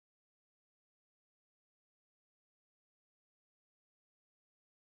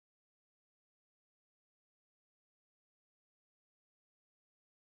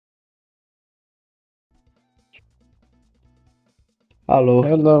Hello.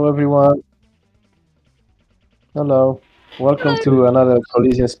 Hello, everyone. Hello. Welcome to another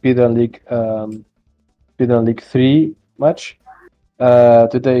Collision Speedrun League 3 match.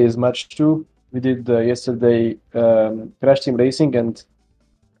 Today is match 2. We did yesterday Crash Team Racing and it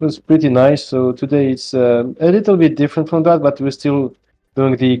was pretty nice. So today it's a little bit different from that, but we're still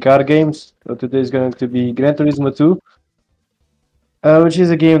doing the car games. So today is going to be Gran Turismo 2, which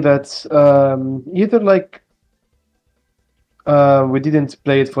is a game that either we didn't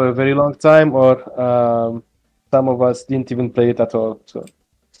play it for a very long time, or some of us didn't even play it at all. So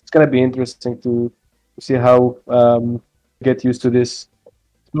it's gonna be interesting to see how get used to this.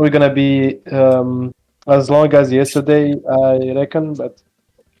 It's not gonna be as long as yesterday, I reckon, but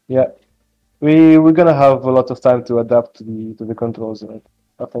yeah, we're gonna have a lot of time to adapt to the controls, right?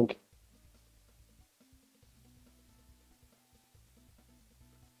 I think.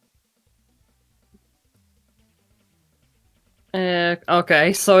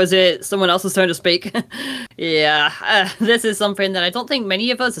 Okay, so is it someone else's turn to speak? Yeah, this is something that I don't think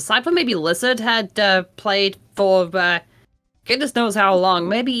many of us, aside from maybe Lizard, had played for goodness knows how long,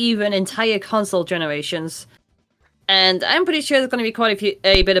 maybe even entire console generations. And I'm pretty sure there's going to be quite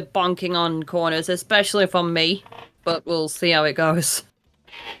a bit of bonking on corners, especially from me. But we'll see how it goes.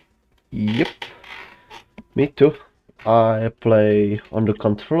 Yep. Me too. I play on the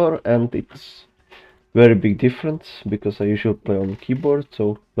controller and it's very big difference because I usually play on keyboard,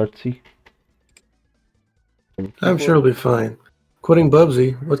 so let's see. I'm sure it'll be fine. Quitting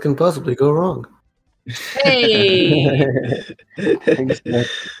Bubsy, what can possibly go wrong? Hey!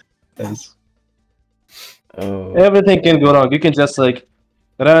 Nice. Everything can go wrong. You can just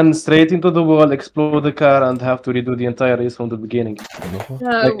run straight into the wall, explode the car, and have to redo the entire race from the beginning.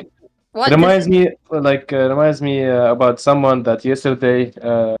 What Reminds me about someone that yesterday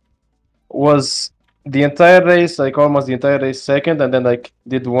was the entire race, almost the entire race second, and then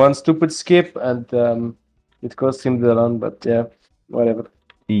did one stupid skip, and it cost him the run. But yeah, whatever.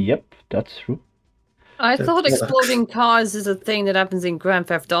 Yep, that's true. I thought exploding cars is a thing that happens in Grand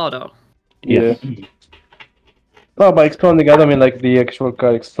Theft Auto. Yeah. No, by exploding, I don't mean the actual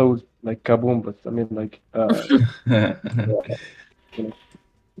car explodes like kaboom, but I mean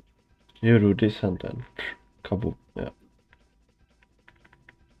You do this and then kaboom. Yeah.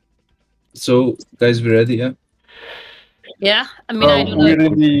 So, guys, we ready? Yeah. Yeah, I mean, I don't know. We're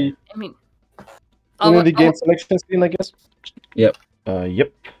in the game selection screen, I guess. Yep.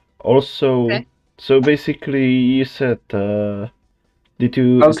 Yep. Also, okay. So basically, you said, did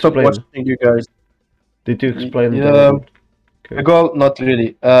you I'll stop explain? watching you guys. Did you explain the goal? Not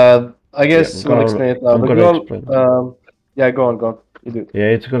really. I guess we'll explain it now. I'm gonna explain. Yeah, go on. You do it. Yeah,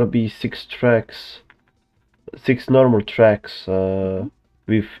 it's gonna be 6 tracks, 6 normal tracks,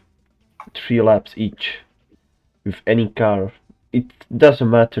 with 3 laps each, with any car. It doesn't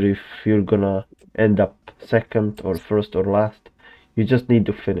matter if you're gonna end up second or first or last. You just need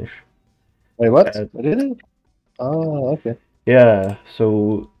to finish. Wait, what? Really? Oh, okay. Yeah,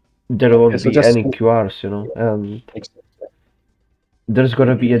 so there won't be any QRs, you know, and there's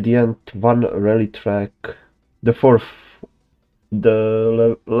gonna be at the end one rally track, the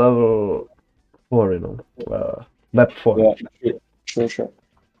level 4, you know, map 4. Yeah, sure.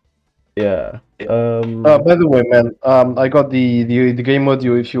 Yeah. By the way, man, I got the game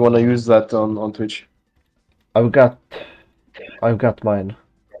audio if you wanna use that on Twitch. I've got mine.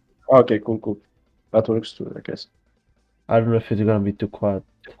 Okay, cool. That works too, I guess. I don't know if it's gonna be too quiet.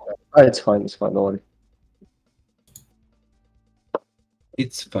 It's fine, don't worry.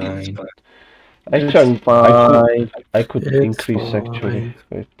 It's fine. Actually, I could It's increase fine. actually.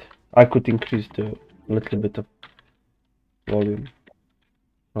 Wait, I could increase the little bit of volume.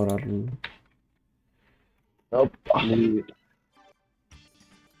 Or I don't know. Nope.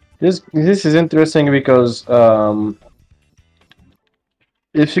 This is interesting because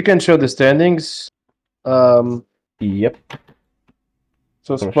if you can show the standings, Yep.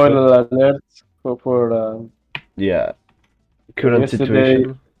 So spoiler alert for yeah, current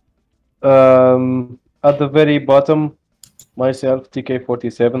situation. At the very bottom, myself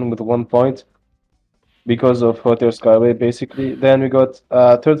TK47 with 1 point because of Hotel Skyway basically. Then we got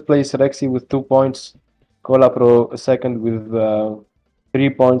third place Rexy with 2 points, Kolapro second with 3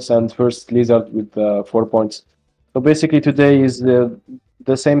 points, and first Lizard with 4 points. So basically today is the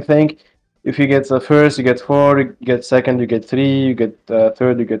same thing. If you get first, you get 4. You get second, you get 3. You get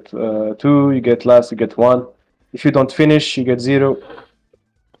third, you get 2. You get last, you get 1. If you don't finish, you get 0.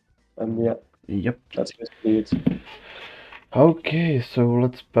 And yeah. Yep. That's basically it. Okay, so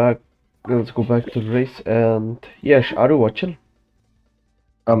let's go back to the race. And yes, are you watching?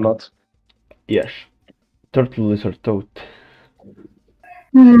 I'm not. Yes. Turtle Lizard Toad.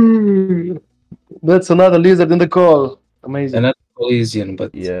 That's another lizard in the call. Amazing. And not Polynesian,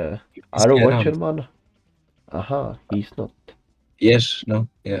 but Yeah. he's Are you around. watching, man? Aha, he's not. Yes, no,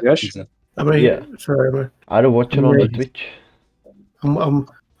 yeah, Yes. he's not. I mean, Yeah. sorry, Are you watching on the Amazing. Twitch?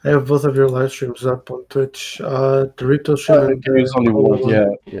 I have both of your live streams up on Twitch. The Rito stream and There is only Colo one. Yeah.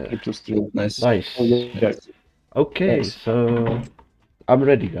 Yeah. It was true. Nice. Nice. Yeah. Okay, Nice. so I'm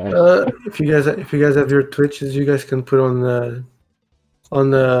ready, guys. If you guys have your Twitches, you guys can put on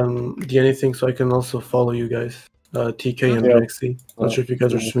the anything, so I can also follow you guys. TK and Yeah. Rexy. Not sure if you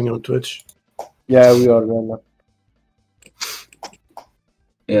guys are streaming on Twitch. Yeah, we are right now.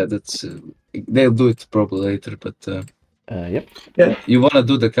 Yeah, that's they'll do it probably later, but Yep. you wanna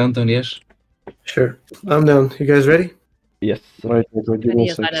do the countdown? Yes. Sure, I'm down. You guys ready? Yes. Wait, give me Ready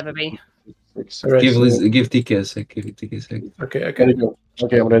a as I'd sec. ever be. All right. Give TK a sec. Give TK a sec. Okay. There Okay. you go.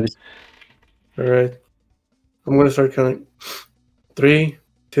 Okay, I'm ready. All right. I'm gonna start counting. 3,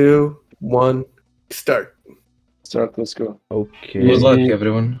 2, 1, start. Start. Let's go. Okay. Good Yes. luck,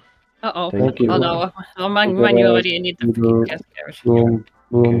 everyone. Uh-oh. Thank you. Oh no. Oh, man, Okay, you already need the you freaking do- gas garage. Boom,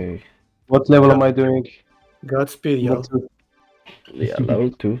 boom. Okay. What level am I doing? Godspeed, yo. Level two. Yeah, level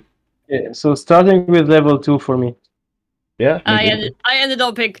 2. Yeah, so starting with level 2 for me. Yeah. I maybe. ended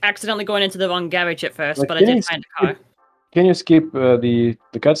up accidentally going into the wrong garage at first, Like, but I did yes. find a car. Can you skip the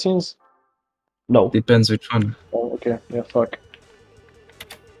cutscenes? No. Depends which one. Oh, okay. Yeah, fuck.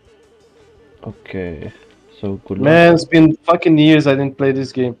 Okay. So good luck. Man, it's been fucking years I didn't play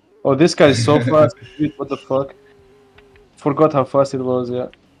this game. Oh, this guy is so fast. Dude, what the fuck? Forgot how fast it was, yeah.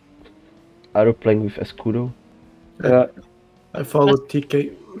 Are you playing with Escudo? Yeah, I followed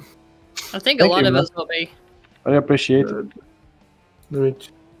TK. I think Thank a lot you, of man. us will be. I appreciate it. Let me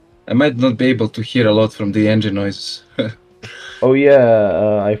I might not be able to hear a lot from the engine noises. Oh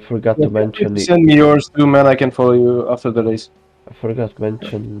yeah, I forgot to mention it. Send me yours too, man. I can follow you after the race. I forgot to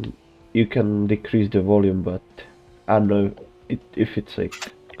mention you can decrease the volume, but I don't know if it's like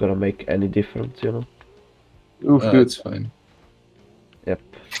gonna make any difference, you know? Oof, dude. It's fine. Yep.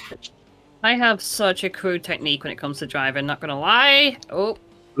 I have such a crude technique when it comes to driving, not gonna lie. Oh.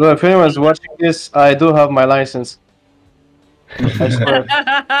 Look, if anyone's watching this, I do have my license. I swear.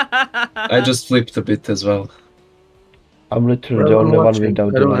 I just flipped a bit as well. I'm literally Well, the I'm only one watching. without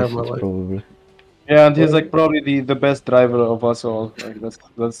I the don't have my license, license. probably. Yeah, and he's like probably the best driver of us all. Like,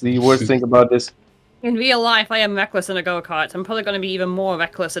 that's the worst thing about this. In real life, I am reckless in a go-kart. I'm probably going to be even more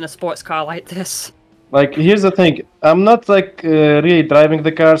reckless in a sports car like this. Like, here's the thing. I'm not like really driving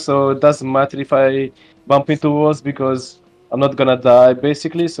the car, so it doesn't matter if I bump into walls because I'm not gonna die,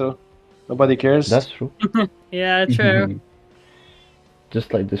 basically. So nobody cares. That's true. Yeah, true.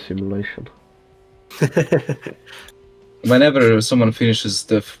 Just like the simulation. Whenever someone finishes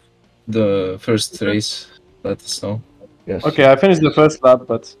the first race, let us know. Yes. Okay, I finished the first lap,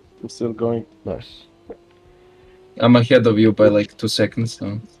 but I'm still going. Nice. I'm ahead of you by like 2 seconds.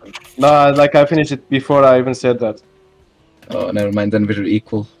 So. No, like I finished it before I even said that. Oh, never mind. Then we're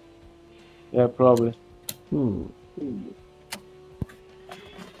equal. Yeah, probably.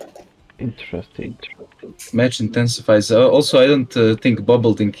 Interesting. Match intensifies. Also, I don't think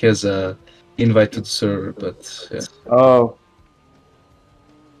Bubbledink has a invite to the server, but yeah. Oh.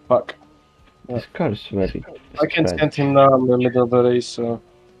 Fuck. This car is very I can strange. send him now in the middle of the race, so...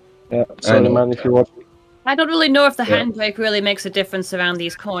 Yeah, sorry know. man, if you want... I don't really know if the Yeah. handbrake really makes a difference around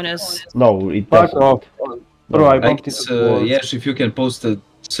these corners. No, it Fuck doesn't. off. Bro, I Like, bumped into the walls. yes, if you can post a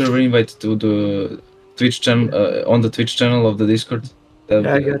server invite to the Twitch channel on the Twitch channel of the Discord. That Yeah,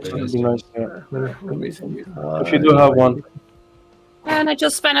 I would be got very you. That'd be nice. nice, yeah. Let me see. If you do have one. And I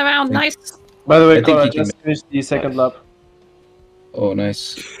just spun around. Nice. By the way, I think Cole, I you can just finished the second lap. Oh,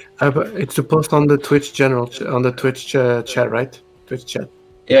 nice. It's to post on the Twitch on the Twitch chat, right? Twitch chat.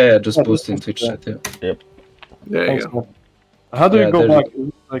 Yeah, just Yeah, post in just- Twitch yeah. chat. Yeah. There you Thanks, go. man. How do Yeah, you go there back? Is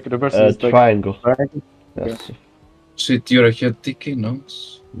it like reverse? Like Triangle. triangle? Yes. Shit, you're ahead, TK. No.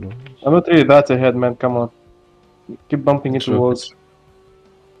 No. I'm not really that ahead, man. Come on. Keep bumping into True. walls.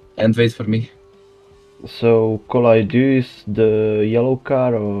 And wait for me. So, Kola, do you use the yellow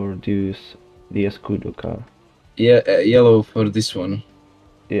car or do you use the Escudo car? Yeah, yellow for this one.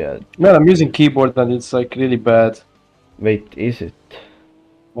 Yeah. Man, I'm using keyboard and it's like really bad. Wait, is it?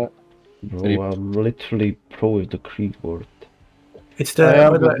 Yeah. Bro, Rip. I'm literally pro with the keyboard. It's I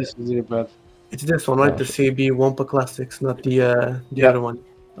am, the but this is really bad. it's this one, right? The CB Wampa Classics, not the other one.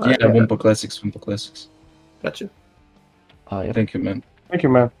 Yeah, Wumpa Classics, Wumpa Classics. Gotcha. Ah, yeah. Thank you, man. Thank you,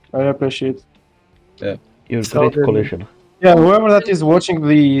 man. I appreciate it. You're So great then- collision. Yeah, whoever that is watching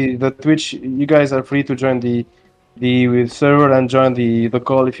the Twitch, you guys are free to join the server and join the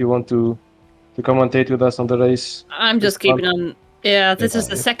call if you want to commentate with us on the race. I'm just It's fun. keeping on. Yeah, this is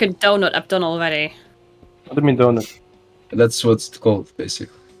the second donut I've done already. What do you mean donut? That's what it's called,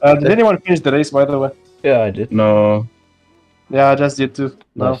 basically. Did anyone finish the race, by the way? Yeah, I did. No. Yeah, I just did too.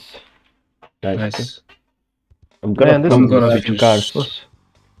 No. Nice. Nice. Nice. I'm gonna Man, this I'm gonna switch finish. cars.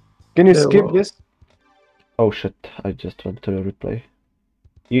 Can you Yeah, skip well- this? Oh shit! I just went to the replay.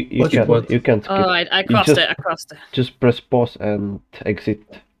 You What? can What? you can skip. Oh, I crossed just- it. I crossed it. Just press pause and exit.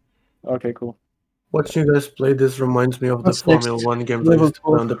 Okay, cool. Watching you guys play this reminds me of the What's next? Formula 1 games I Level used to play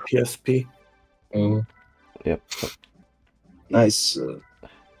 12. on the PSP. Oh, Yep. nice.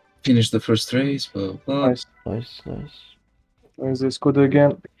 Finish the first race, blah, blah. Nice. Nice. Where's the scooter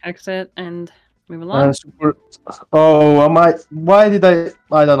again? Exit and move along. Super. Oh, am I? Why did I?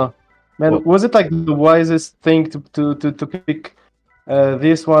 I don't know. Man, What? was it like the wisest thing to pick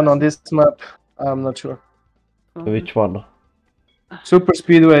this one on this map? I'm not sure. Which one? Super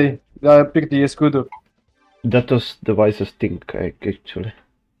Speedway. I picked the scooter. That was the wisest thing, actually.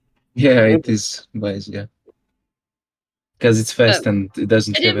 Yeah, it is wise, yeah. Because it's fast and it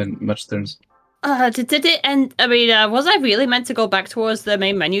doesn't I have didn't- much turns. Did it end? I mean, was I really meant to go back towards the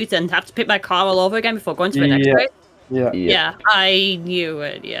main menu and have to pick my car all over again before going to the next Yeah. race? Yeah. Yeah, I knew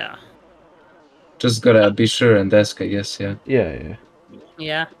it. Yeah, Just gotta be sure and ask, I guess, yeah. Yeah.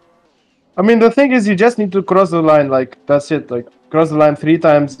 yeah. I mean, the thing is, you just need to cross the line. Like that's it. Like cross the line 3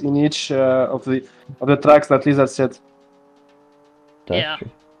 times in each of the tracks that Lizard said. That's Yeah.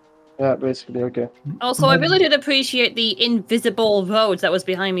 true. Yeah, basically. Okay. Also, I really did appreciate the invisible road that was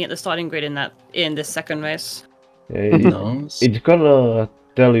behind me at the starting grid in this second race. Yeah, No. it's gonna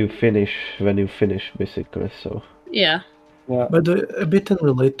tell you finish when you finish, basically. So Yeah. Yeah. But a bit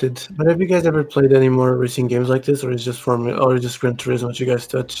unrelated. But have you guys ever played any more racing games like this, or is just Gran Turismo what you guys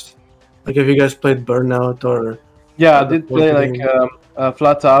touched? Like, have you guys played Burnout or? Yeah, I did play like Game.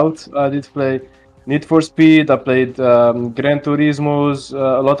 Flat Out. I did play Need for Speed. I played Gran Turismos.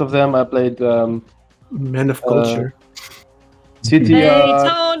 A lot of them. I played Man of Culture, CTR.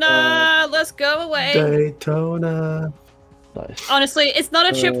 Daytona, let's go away. Daytona. nice. Honestly, it's not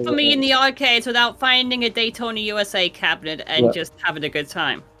a trip for me in the arcades without finding a Daytona USA cabinet and Yeah. just having a good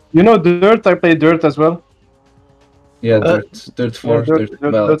time. You know Dirt? I played Dirt as well. Yeah, Uh, Dirt 4, Dirt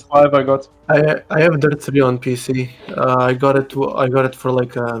well, 5 I got. I have Dirt 3 on PC. I got it for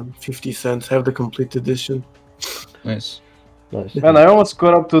like 50 cents. I have the complete edition. nice. Nice. Man, I almost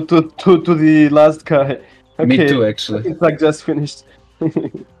caught up to the last guy. Okay. Me too, actually. It's like just finished.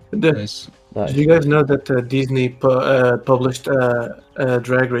 Nice. Nice. Did you guys know that Disney published a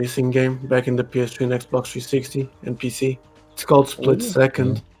drag racing game back in the PS3 and Xbox 360 and PC? It's called Split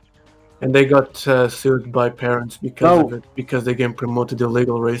Second, and they got sued by parents because of it, because the game promoted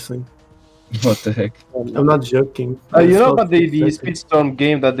illegal racing. What the heck? I'm not joking. You It's know called about the Split Second. Speedstorm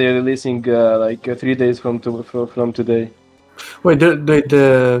game that they're releasing 3 days from today? Wait, they're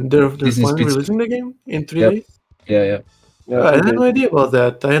Disney finally Speed- releasing the game in 3 Yep. days? Yeah. Yeah, I 3 had days. no idea about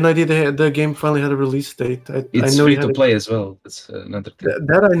that. I had no idea the game finally had a release date. I It's know free it had to a- play as well. That's another thing.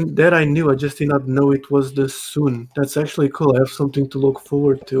 That I knew. I just did not know it was this soon. That's actually cool. I have something to look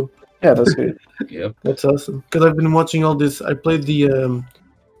forward to. Yeah, that's great. Yep. That's awesome. Because I've been watching all this. I played the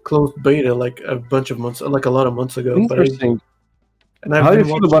closed beta like a bunch of months, like a lot of months ago. Interesting. And I've How do you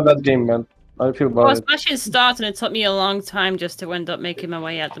been feel about that game, man? How do you feel Well, about it? especially start, and it took me a long time just to end up making my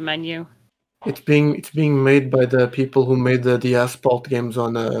way out the menu. It's being made by the people who made the Asphalt games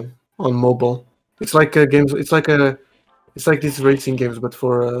on mobile. It's like games. It's like these racing games, but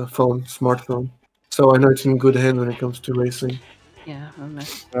for a smartphone. So I know it's in good hands when it comes to racing. Yeah, I don't know.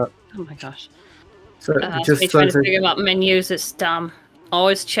 Yeah. Oh my gosh. So it Me just trying sucks. to figure out menus, it's dumb.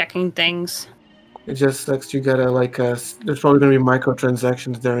 Always checking things. It just sucks. You gotta there's probably gonna be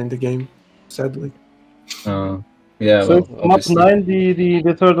microtransactions there in the game. Sadly. Yeah, So well, it's map obviously. 9,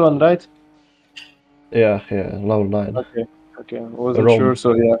 the third one, right? Yeah, level 9. Okay. I wasn't Rome. sure,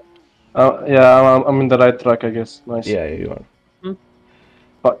 so yeah. I'm in the right track, I guess. Nice. Yeah, you are.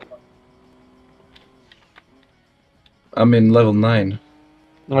 Fuck. I'm in level 9.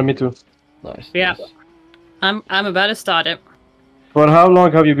 Me too. Nice. Yeah. nice. I'm about to start it. For how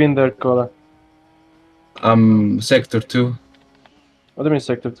long have you been there, Kola? I'm sector 2. What do you mean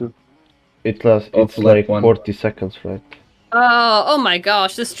Sector 2? It's Of like lap 1. 40 seconds, right? Oh my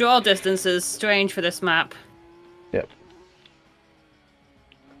gosh, this draw distance is strange for this map.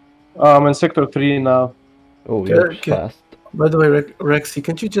 I'm in Sector 3 now. Oh, you're Okay. fast. By the way, Rexy,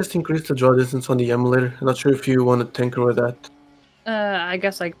 can't you just increase the draw distance on the emulator? I'm not sure if you want to tinker with that. I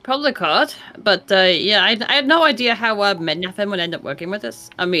guess I probably could, but yeah, I had no idea how nothing would end up working with this.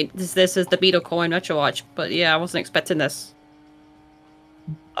 I mean, this is the Beetle Coin Retro Watch, but yeah, I wasn't expecting this.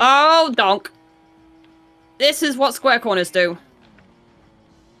 Oh, donk. This is what square corners do.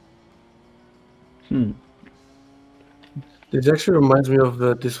 Hmm. This actually reminds me of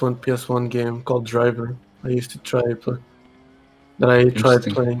this one PS1 game called Driver. I used to tried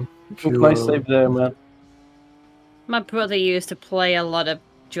Interesting. playing. If you, Nice save there, man. My brother used to play a lot of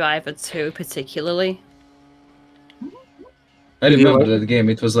Driver 2, particularly. I Did you remember like that game.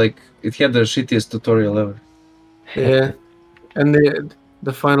 It was like it had the shittiest tutorial ever. Yeah, and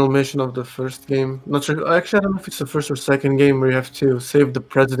the final mission of the first game. Not sure. Actually, I don't know if it's the first or second game where you have to save the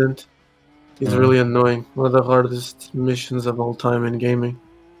president. He's really annoying. One of the hardest missions of all time in gaming,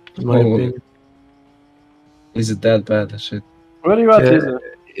 in my Oh. opinion. Is it that bad? That shit. Where are you at, Yeah, Lizard?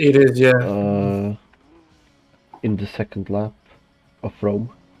 it is. Yeah. In the second lap of Rome.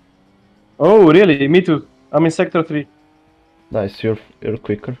 Oh, really? Me too. I'm in Sector 3. Nice, you're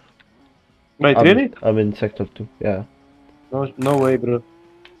quicker. Wait, really? I'm in Sector 2, yeah. No way, bro.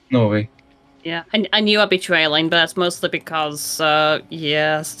 No way. Yeah, I knew I'd be trailing, but that's mostly because,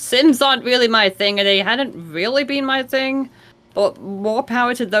 yeah, Sims aren't really my thing, and they hadn't really been my thing. But more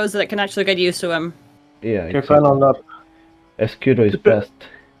power to those that can actually get used to them. Yeah, Okay, exactly. final lap. Escudo is best.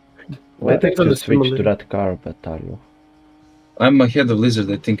 Might Depends on actually the switch to simulator. that car, but I don't know. I'm ahead of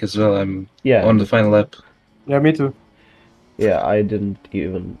Lizard, I think, as well. I'm Yeah, on the final lap. Yeah, me too. yeah, I didn't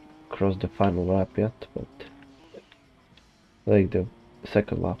even cross the final lap yet, but like the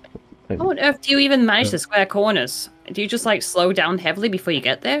second lap. How on earth do you even manage Yeah. the square corners? Do you just, like, slow down heavily before you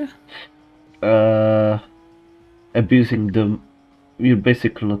get there? Abusing them. You're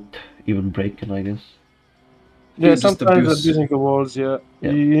basically not even braking, I guess. Yeah, You just sometimes abuse- abusing the walls, yeah.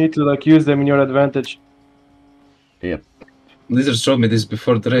 Yeah. You need to like use them in your advantage. Lizard showed me this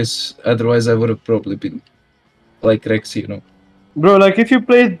before the race. Otherwise, I would have probably been like Rexy, you know. Bro, like if you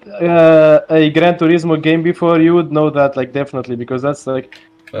played a Gran Turismo game before, you would know that like definitely because that's like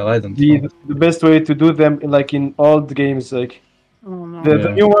Well, I don't the know. the best way to do them like in old games. Like Oh no. the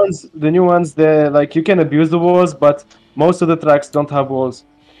Yeah. new ones, they like you can abuse the walls, but most of the tracks don't have walls.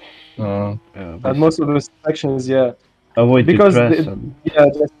 And most of the sections, yeah. Avoid because the press the- and Yeah,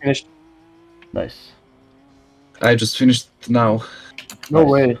 just finished. nice. I just finished now. No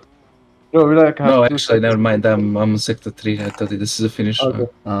Nice. way. Bro, we like have No, two actually, never seconds. mind. I'm on sector 3. I thought this is a finish. Okay.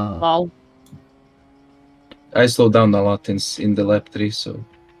 Lol. I slowed down a lot in the lap 3, so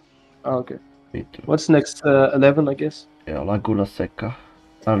Okay. Me too. What's next? 11, I guess. Yeah, Laguna Seca.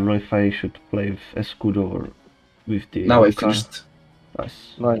 I don't know if I should play with Escudo or with the now I car. finished. Nice.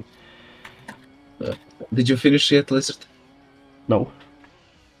 Nice. Did you finish yet, Lizard? No,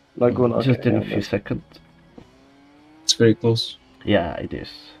 Laguna. just okay, in a yeah, few nice. seconds. It's very close. Yeah, it is.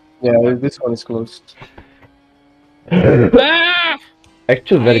 Yeah, this one is close. Ah!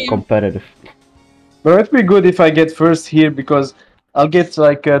 Actually, very I am- competitive. But it'd be good if I get first here because I'll get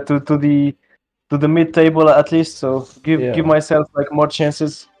like to the mid table at least. So give myself like more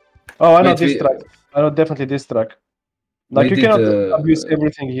chances. Oh, I know Wait, this we- track. I know definitely this track. Like we you did, cannot abuse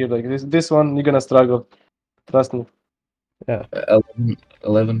everything here. Like this one, you're gonna struggle. Trust me.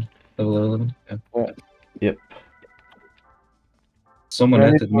 11, level 11. Yeah. Yeah. Yep. Someone Yeah, I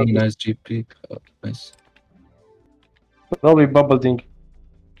added need me, to- nice GP. Oh, nice. Probably bubble ding.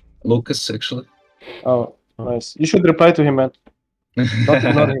 Lucas, actually. Oh, nice. You should reply to him, man. Not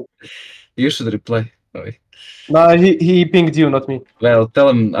ignore him. You should reply. Oh, wait. Nah, he pinged you, not me. Well, tell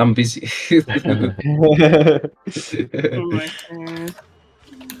him I'm busy. Oh my god.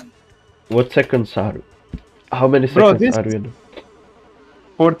 What seconds are? How many Bro, seconds are we in?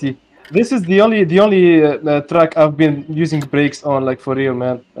 40. This is the only track I've been using brakes on, like for real,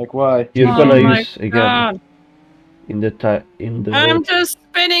 man. Like why? You're Oh gonna my use again God. in the I'm just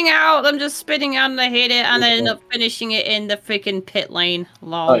spinning out. I'm just spinning out and I hit it and I end up finishing it in the freaking pit lane.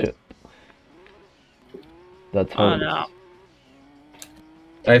 Lol. Nice. That's how Oh it is. no.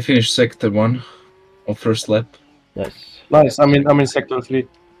 I finished sector 1 on first lap. Nice. Nice. I'm in sector 3.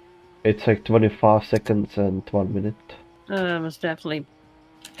 It's like 25 seconds and 1 minute. It was definitely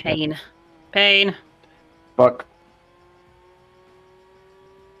pain. Pain. Fuck.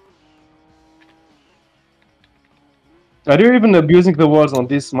 Are you even abusing the walls on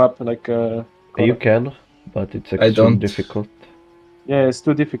this map? Like, You can, but it's I extremely don't. difficult. yeah, it's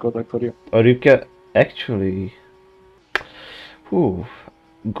too difficult, like for you. Or you can actually. Ooh,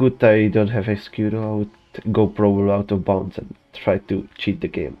 good I don't have Escudo. I would go probably out of bounds and try to cheat the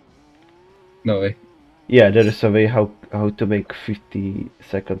game. No way. Yeah, there is a way how to make 50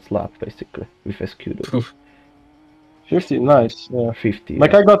 seconds lap basically with Escudo. Oof. 50, nice. Yeah. 50.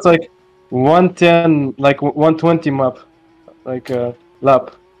 Like yeah. I got like 110, like 120 map, like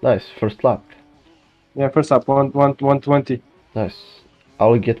lap. Nice, first lap. Yeah, first lap 120. Nice.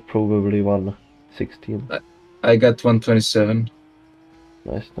 I'll get probably 116. I got 127.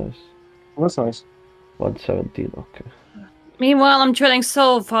 Nice, nice. That's nice. 117. Okay. Meanwhile, I'm trailing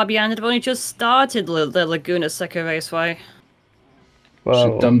so far behind. I've only just started the Laguna Seca Raceway.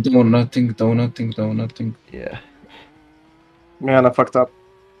 Well, Shit, I'm donuting. yeah. Man, I fucked up.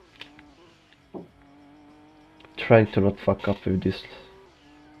 Trying to not fuck up with this.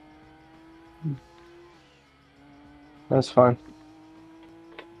 That's fine.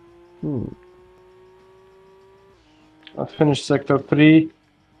 I finished sector 3.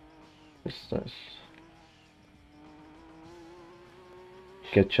 That's nice.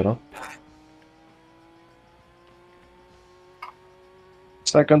 Catching up.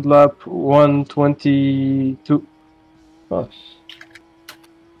 Second lap, 122. Nice.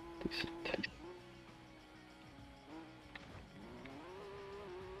 Decent.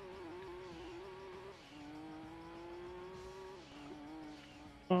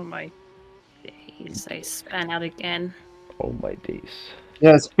 Oh my days, I span out again. Oh my days.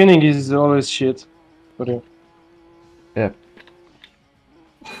 Yeah, spinning is always shit for you. Yeah.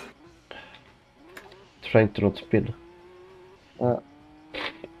 Trying to not spin.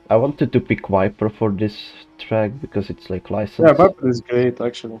 I wanted to pick Viper for this track because it's like licensed. Yeah, Viper is great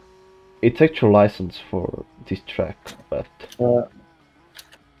actually. It's actual license for this track, but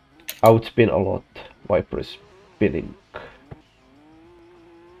I would spin a lot. Viper is spinning.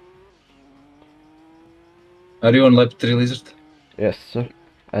 Are you on lap 3, Lizard? Yes, sir.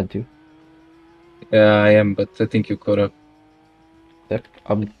 And you? Yeah, I am, but I think you caught up. Yep,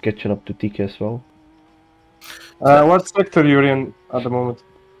 I'm catching up to TK as well. What sector you're in at the moment?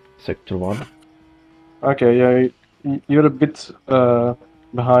 Sector 1. Okay, yeah, you're a bit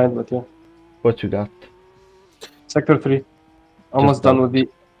behind, but yeah. What you got? Sector 3. Almost done. done with the...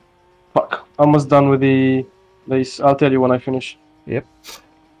 Fuck. Almost done with the race. I'll tell you when I finish. Yep.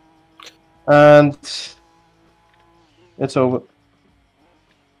 And... it's over.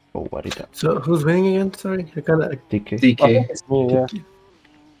 Oh, what is that? So who's winning again? Sorry, I kind of TK. I DK. think it's me, yeah.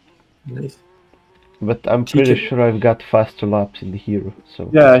 nice. But I'm pretty TK. sure I've got faster laps in the hero, so...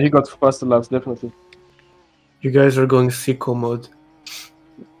 Yeah, he got faster laps, definitely. You guys are going sicko mode.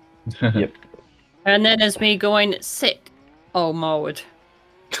 Yep. And then there's me going sick. Oh, mode.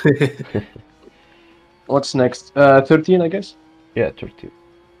 What's next? 13, I guess? Yeah, 13.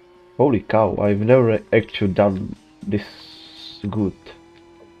 Holy cow, I've never actually done this good.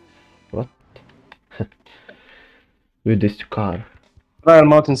 What? With this car. Ryan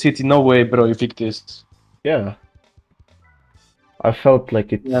Mountain City, no way, bro, you picked this. Yeah. I felt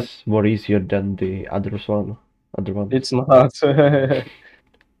like it's Yeah. more easier than the other one. It's not.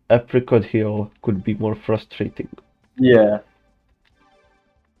 Apricot Hill could be more frustrating. Yeah.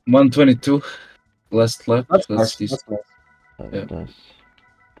 122. Last lap. That's That's nice. decent. That's nice. Yeah. Nice.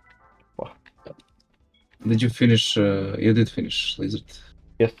 Did you finish? You did finish, Lizard.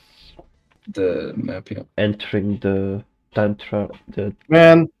 Yes. The map, yeah. Entering the time trial.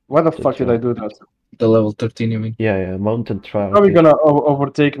 Man, why the fuck That's did I do that? The level 13, you mean? Yeah, mountain trial. How are you gonna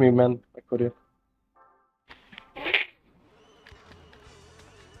overtake me, man? Like, for you.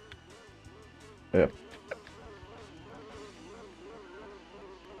 Yeah.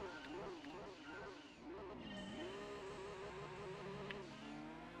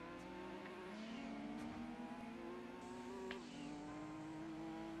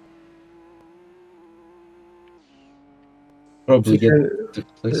 Probably It's get a- to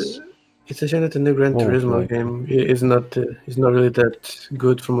place. It's a shame that the new Gran Oh, Turismo my game is not really that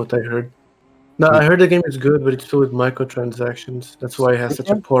good from what I heard. No, I heard the game is good, but it's filled with microtransactions. That's why it has such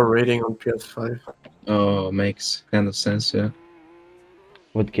a poor rating on PS5. Oh, makes kind of sense, yeah.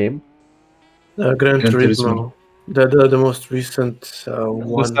 What game? Gran Gran Turismo, the most recent The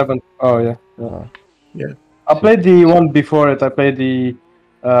one. 7th. Oh, yeah. Yeah. I played the one before it. I played the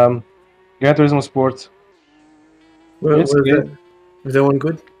Gran Turismo Sport. It's great. Is that one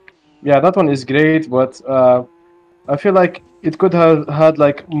good? Yeah, that one is great, but I feel like it could have had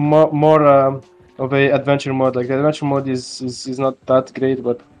like more of a adventure mode. Like the adventure mode is not that great,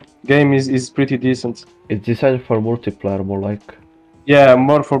 but game is pretty decent. It's designed for multiplayer, more like. Yeah,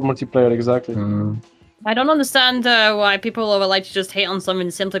 more for multiplayer, exactly. I don't understand why people are like to just hate on something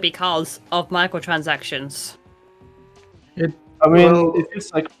simply because of microtransactions. I mean, Well- it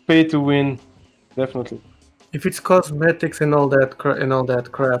feels like pay to win, definitely. If it's cosmetics and all that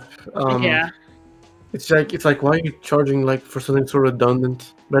crap, Yeah. it's like why are you charging like for something so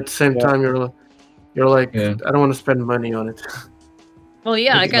redundant? But at the same Yeah. time, you're like, Yeah. I don't want to spend money on it. Well,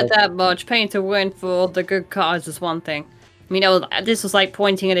 yeah, I It's get like- that much. Paying to win for the good cars is one thing. I mean, this was like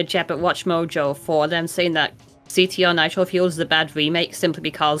pointing at a jab at Watch Mojo for them saying that CTR Nitro Fuels is a bad remake simply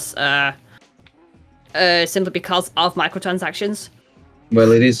because of microtransactions.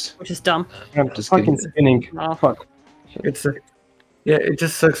 Well, it is. which is dumb. I'm Just fucking kidding. spinning. Oh. Fuck. It's yeah, it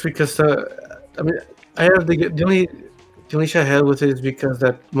just sucks because I mean, I have the only issue I had with it is because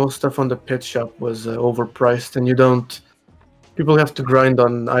that most stuff on the pit shop was overpriced, and you don't. People have to grind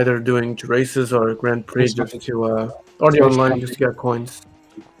on either doing races or Grand Prix just to or the online just to get coins.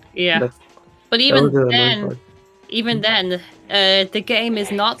 Yeah. That's, But that even was the annoying then, part. even then, the game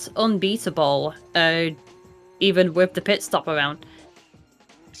is not unbeatable, even with the pit stop around.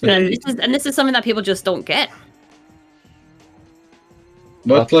 And this is something that people just don't get.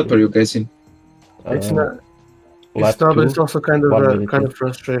 What lap are you guys in? It's Uh, not. lap It's not, but it's 2, also kind 1 of minute kind in. of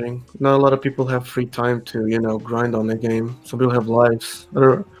frustrating. Not a lot of people have free time to grind on the game. Some people have lives.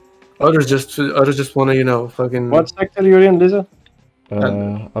 Others just want to fucking. What sector you're in, Lisa?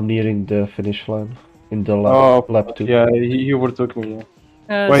 I'm nearing the finish line in the Oh, lap 2. yeah, you were talking.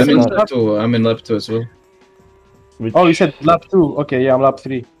 Yeah. Uh, Wait, I'm in it's lap 2. I'm in lap 2 as well. Which, Oh, you said lap 2. Okay, yeah, I'm lap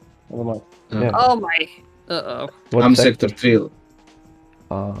 3. Never mind. yeah. oh my. Uh-oh. What I'm sector? sector 3.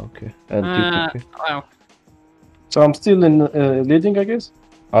 Ah, okay. And TK. Wow. So I'm still in leading, I guess?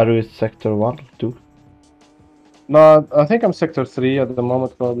 Are you in sector 1, 2? No, I think I'm sector 3 at the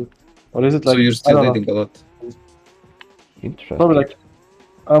moment, probably. Or is it like... So you're I still don't know. leading a lot. Interesting. Probably like...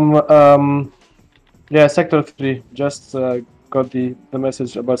 Yeah, sector 3. Just got the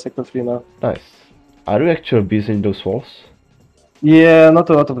message about sector 3 now. Nice. Are you actually busy in those walls? Yeah, not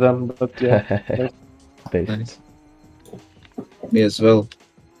a lot of them, but yeah. Based. Nice. Me as well.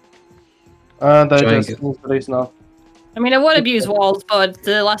 And I Trying just it. finished the race now. I mean, I would abuse walls, but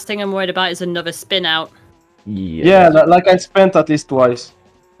the last thing I'm worried about is another spin out. Yeah, like I spent at least twice.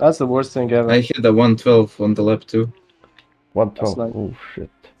 That's the worst thing ever. I had a 112 on the lap 2. 112. That's nice. Oh shit.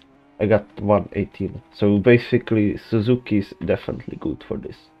 I got 118. So basically, Suzuki is definitely good for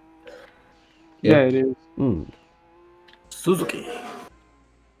this. Yeah, it is. Hmm. Suzuki.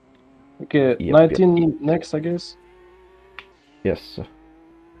 Okay, Yep, 19 next, I guess. Yes.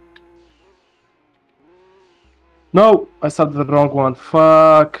 No, I started the wrong one.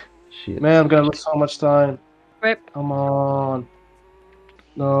 Fuck. Shit. Man, I'm gonna lose so much time. Rip. Come on.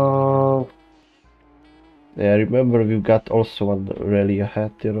 No. Yeah, I remember we got also one rally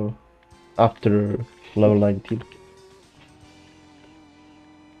ahead, after level 19.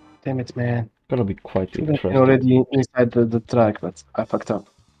 Damn it, man. Gonna be quite Should have been interesting. already inside the track, but I fucked up.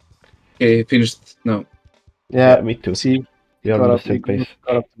 Okay, finished now. Yeah, Me too. see, We are caught on the up, same pace.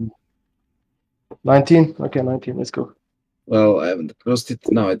 caught up to me. 19? Okay, 19, let's go. Well, I haven't crossed it.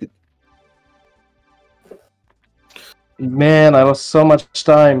 No, I did. Man, I lost so much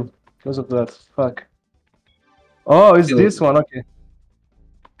time because of that. Fuck. Oh, it's Still- this one, okay.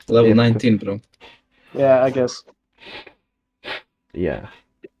 Level Yeah. 19, bro. Yeah, I guess. Yeah.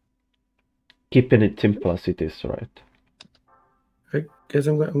 Keeping it simple as it is, right? I guess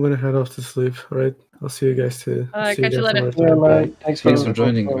I'm gonna head off to sleep. Right. I'll see you guys too. Catch you later. Yeah, man. Thanks Thanks for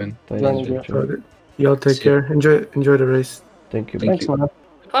joining, man. joining, Thanks, yeah. Joe. Y'all take See ya. care. Enjoy the race. Thank you. Thank Thanks, you. man.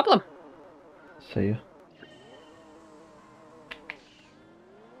 No problem. See ya.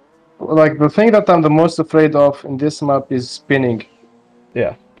 Like, the thing that I'm the most afraid of in this map is spinning.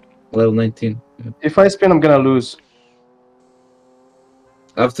 Yeah. Level 19. Yeah. If I spin, I'm gonna lose.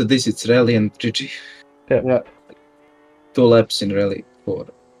 After this, it's rally and GG. Yeah. 2 laps in rally 4.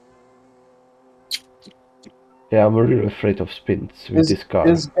 Yeah, I'm really afraid of spins with this car.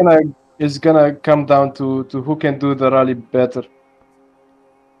 It's gonna come down to who can do the rally better.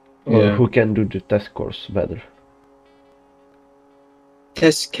 Or Yeah. who can do the test course better.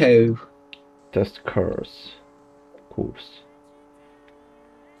 Tesco. Test course.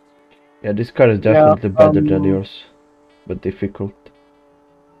 Yeah, this car is definitely better than yours. But difficult.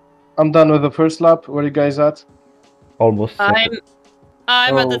 I'm done with the first lap. Where you guys at? Almost second.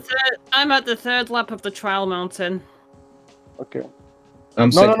 I'm at the Oh. third. I'm at the third lap of the trial mountain. Okay. I'm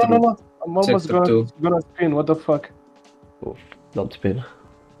No. sector I'm almost Sector gonna spin. What the fuck? Oof, don't spin.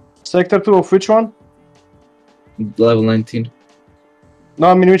 Sector 2 of which one? level 19. No,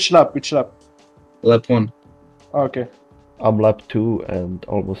 I mean which lap? Which lap? Lap 1. Oh, okay. I'm lap 2 and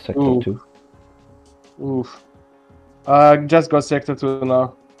almost sector Ooh. 2. Oof. I just got sector 2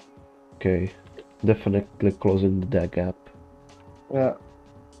 now. Okay. Definitely closing that gap. Yeah.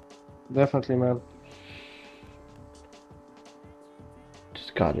 Definitely, man.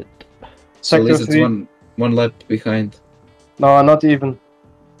 Just got it. So Sector Lizard's 3. one lap behind. No, not even.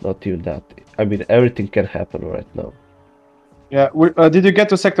 Not even that. I mean, everything can happen right now. Yeah. Did you get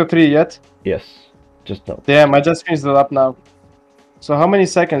to sector 3 yet? Yes. Just now. Damn, I just finished the lap now. So how many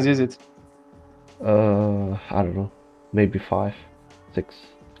seconds is it? I don't know. Maybe 5, 6.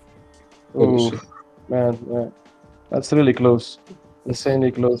 Oh, Oof, shit. man, yeah. That's really close.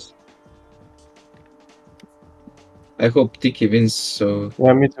 Insanely close. I hope TK wins. So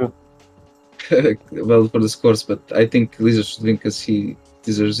Yeah, me too. well for the scores, but I think Lizard should win because he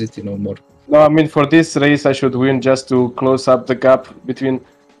deserves it. More. No, I mean for this race I should win just to close up the gap between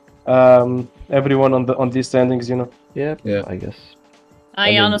everyone on these standings. Yeah, Yeah. I guess.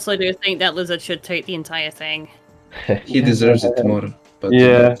 I mean- honestly do think that Lizard should take the entire thing. He deserves it more. But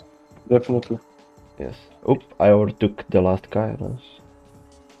Yeah, definitely. Yes. Oop, I overtook the last guy.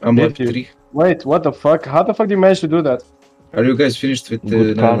 I'm Did left you? 3. Wait, what the fuck? How the fuck did you manage to do that? Are you guys finished with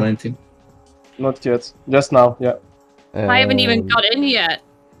Good the car. 19? Not yet. Just now. Yeah. I haven't even got in yet.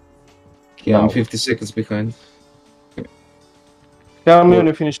 Yeah, I'm No. 50 seconds behind. Tell me Cool. when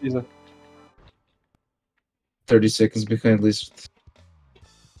you finish, Lisa. 30 seconds behind Lizard.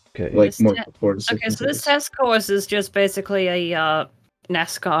 Okay. Like This more te- 40 Okay, seconds. so I this guess. test course is just basically a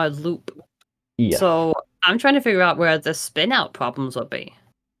NASCAR loop. Yeah. So I'm trying to figure out where the spin out problems would be.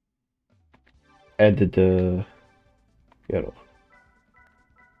 Added the. Yeah.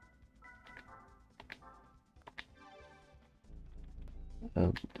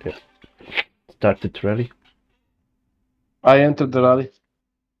 Started rally. I entered the rally.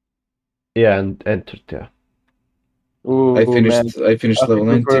 Yeah, and entered. Yeah. Ooh, I man. finished I level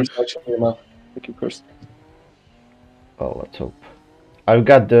think you 19. first, actually, now. I think you first. Oh, let's hope. I've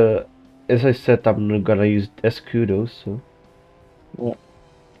got the. As I said, I'm not gonna use SQ though, so. Yeah.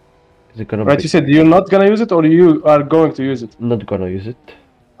 Is it gonna Right, be? you said you're not gonna use it or you are going to use it? Not gonna use it.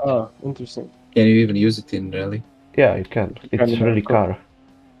 Ah, interesting. Can you even use it in rally? Yeah, you can. It's can, really cool. car.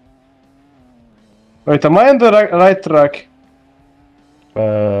 Right, am I on the right track?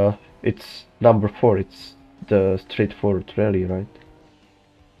 It's number 4. It's the straightforward rally, right?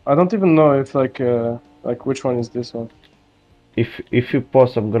 I don't even know if like which one is this one. If you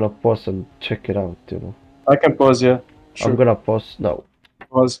pause, I'm gonna pause and check it out. I can pause, yeah. Sure. I'm gonna pause now.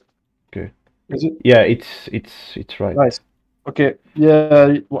 Pause. Okay. Is it? Yeah, it's right. Nice. Okay.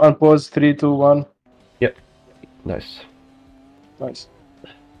 Yeah, unpause. 3, 2, 1. Nice. Nice.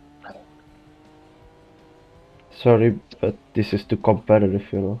 Sorry, but this is too competitive,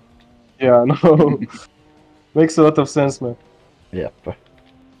 Yeah, no. Makes a lot of sense, man. Yep.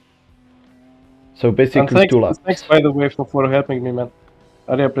 So And basically 2 laps. thanks by the way for helping me, man.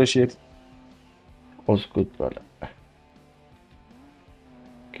 I really appreciate it. All's good, brother.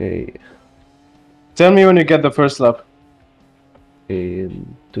 Okay, Tell me when you get the first lap.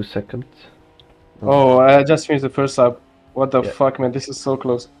 in 2 seconds. Oh, I just finished the first lap. What the Yeah. fuck, man? This is so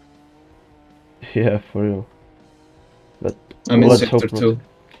close. Yeah, for real. But I'm in let's sector hope 2.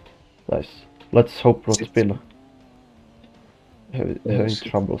 Nice. Let's hope not spin. Oh, Having shit.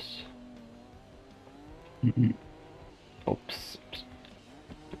 troubles. Mhm. Oops.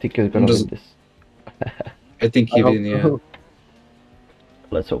 I think he's gonna Just- win this. I think he I hope win, yeah. so.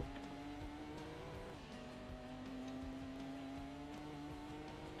 Let's hope.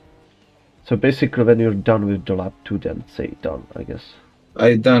 So basically, when you're done with the lap 2, then say done, I guess.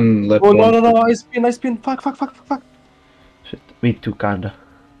 I done lap Oh, 1. no, I spin. Fuck. Shit. Me too, kinda.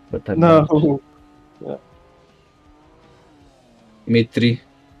 But I'm No. Mid 3.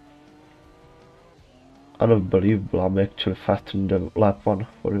 unbelievable. I'm actually faster than the lap 1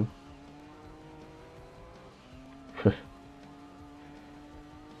 for you.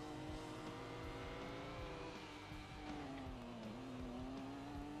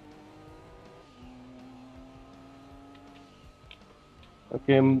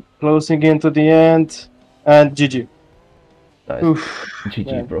 Okay, I'm closing into the end. And GG. Nice. Oof. GG,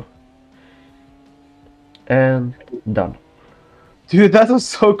 man. bro. And done. Dude, that was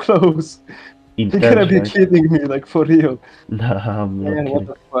so close. You're gonna be Intense, right? kidding me, like for real. Nah, I'm not Man, what kidding.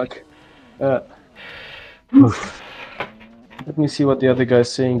 the fuck? Let me see what the other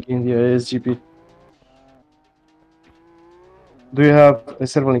guy's saying in the ASGP. Do you have a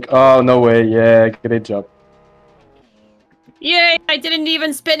server link? Oh, no way. Yeah, great job. Yay! I didn't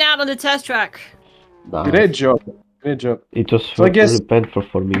even spin out on the test track. Nice. Great job. Great job. It was So I guess- really painful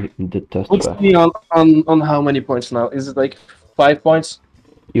for me in the test What's track. me on how many points now? Is it like 5 points?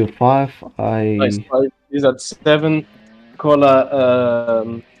 You 5, I... Nice. 5. Is that 7? Cola.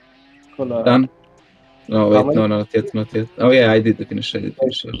 Done? No, How wait, many? no, not yet. Oh yeah, I did finish.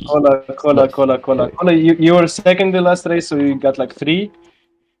 Cola. You were second the last race, so you got like 3.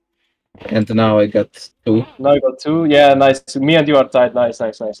 And now I got 2. Now you got 2. Yeah, nice. Me and you are tied. Nice.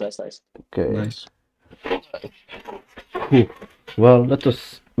 Okay. Nice. Whew. Well, that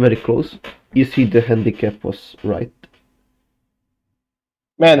was very close. You see, the handicap was right.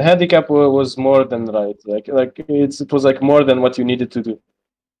 Man, handicap was more than right. Like it was like more than what you needed to do.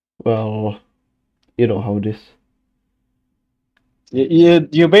 Well, you know how it is.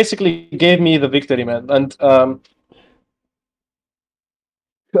 You basically gave me the victory, man, and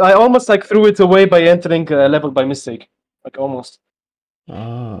I almost like threw it away by entering a level by mistake, like almost.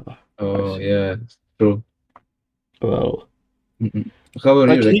 Ah, Oh see. yeah, true. well, How are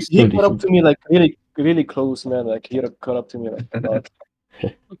Like you, Rex? he Not caught up decent. to me like really close, man. Like he caught up to me like a lot.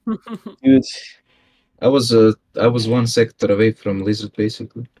 Dude, I was one sector away from Lizard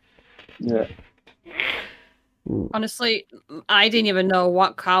basically. yeah. Honestly, I didn't even know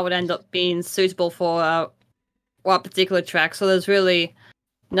what car would end up being suitable for what particular track. So there's really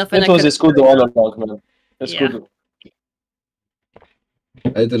nothing. It I was could a Scudo all along, man. A Yeah. Scudo.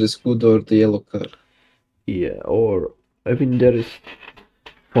 Either the Scudo or the yellow car. Yeah, or I mean there is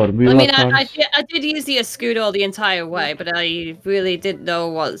Formula I mean, cars. I did use the Escudo the entire way, but I really didn't know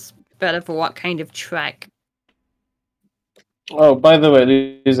what's better for what kind of track. Oh, by the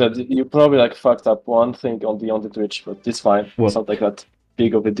way, Lizard, you probably like fucked up one thing on the Twitch, but it's fine. What? It's not like that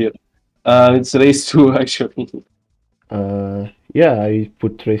big of a deal. It's race 2 actually. Yeah, I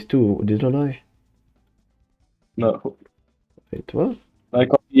put race 2, didn't I? No, Wait, what? like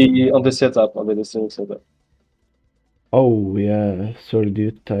on the setup, on the streaming setup. Oh yeah, sorry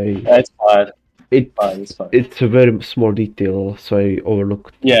dude, It's fine. It's fine. it's a very small detail, so I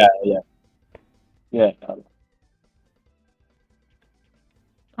overlooked. Yeah.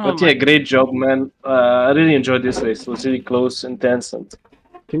 Oh But yeah, great job, man. I really enjoyed this race. It was really close, intense, and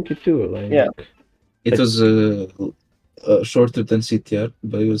Thank you too, like Yeah. It was shorter than CTR,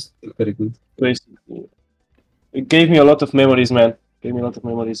 but it was very good. crazy. It gave me a lot of memories, man. Gave me a lot of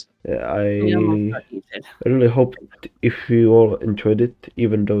memories. yeah, Yeah, I you did. really hoped if you all enjoyed it,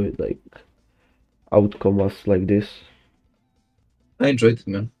 even though it like outcome was like this. I enjoyed it,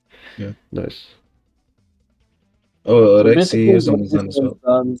 man. Nice. Oh, So Rexy basically, is almost done as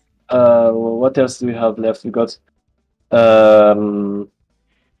well. what else do we have left? We got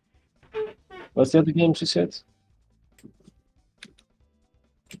what's the other game she said?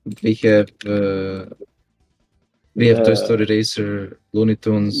 We have Toy Uh, Story Racer, Looney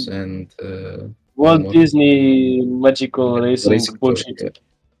Tunes, and Walt more. Disney Magical Racing Racing bullshit. yeah.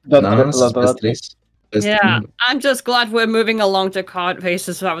 That, Nanas, that- best that- race. Best Yeah, team. I'm just glad we're moving along to kart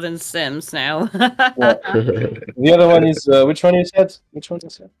races rather than Sims now. The other one is which one you said? Which one you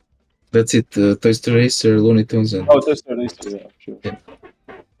said? That's it. Toy Story Racer, Looney Tunes, and Oh, Toy Story Racer. Yeah, sure. Yeah.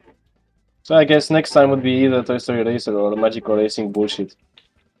 So I guess next time would be either Toy Story Racer or Magical Racing bullshit.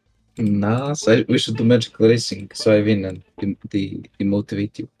 Nas. We should do Magical Racing, so I win and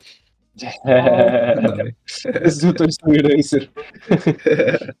demotivate you. Let's do Toy Story Racer.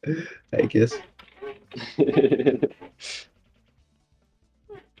 I guess.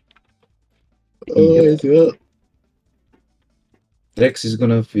 Well. Rex is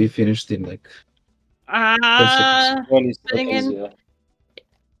gonna be finished in like 20 Fitting seconds, in. yeah.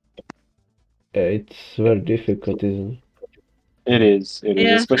 Yeah, it's very difficult, isn't it? It is.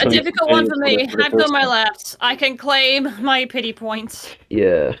 Yeah, a Especially difficult if one you for play me. it for the I've done first my time. laps. I can claim my pity points.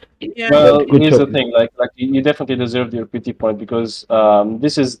 Yeah. Yeah. Well, Good here's job. the thing, like you definitely deserved your pity point because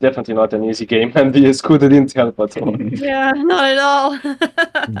this is definitely not an easy game, and the scooter didn't help at all. Yeah, not at all. Like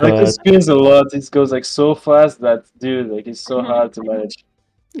it But spins a lot, it goes like so fast that dude, like it's so hard to manage.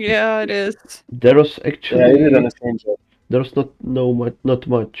 Yeah, it is. there was Yeah, you did actually an insane job. there was not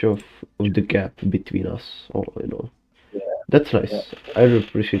much of the gap between us, all. Yeah. That's nice. Yeah. I really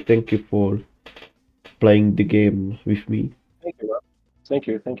appreciate. Thank you for playing the game with me. Thank you, man.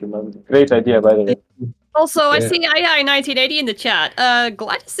 Thank you, man. Great idea, by the way. Also, I Yeah. see II1980 in the chat.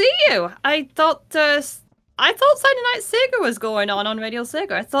 Glad to see you. I thought Saturday Night Sega was going on Radio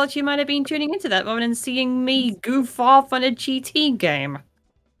Sega. I thought you might have been tuning into that rather than seeing me goof off on a GT game.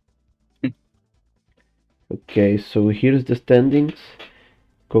 Okay, so here's the standings.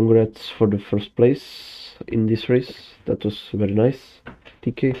 Congrats for the first place in this race. That was very nice,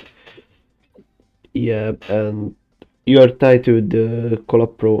 TK. Yeah, and you are tied with the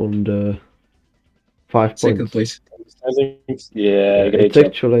Kolapro on the 5 second points. place. Yeah, great It's job.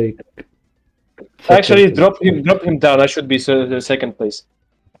 actually Actually, second, drop him down. I should be second place.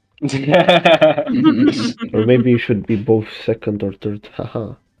 or maybe you should be both second or third.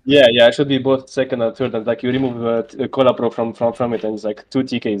 Haha. Yeah, I should be both second and third. And like you remove Kolapro from it, and it's like 2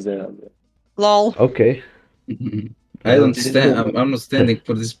 TKs there. Lol. Okay. I don't stand. I'm not standing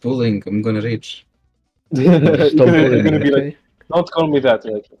for this bullying. I'm gonna rage. Stop You're bullying gonna me, be like, okay? don't call me that.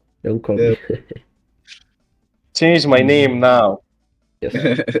 Like, Don't call me. change my name now. Yes.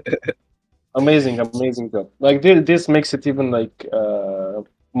 Amazing job. Like this makes it even like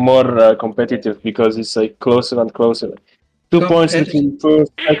more competitive because it's like closer and closer. 2 points between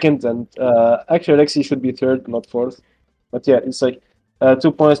first, second, and actually Rexy should be third, not fourth. But yeah, it's like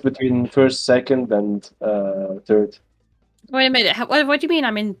 2 points between first, second, and third. Wait a minute. What do you mean?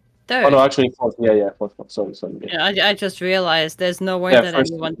 I'm in third. Oh no, actually fourth. Yeah, fourth. Sorry. Yeah. Yeah, I just realized there's no way Yeah, that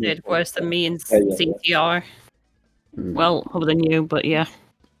first anyone and did fourth, worse than me in Yeah. CTR. Well, other than you, but yeah.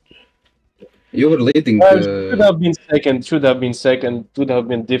 You were leading. Should have been second. Should have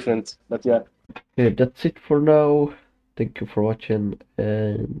been different. But yeah. Okay, that's it for now. Thank you for watching,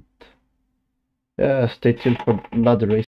 and yeah, stay tuned for another race.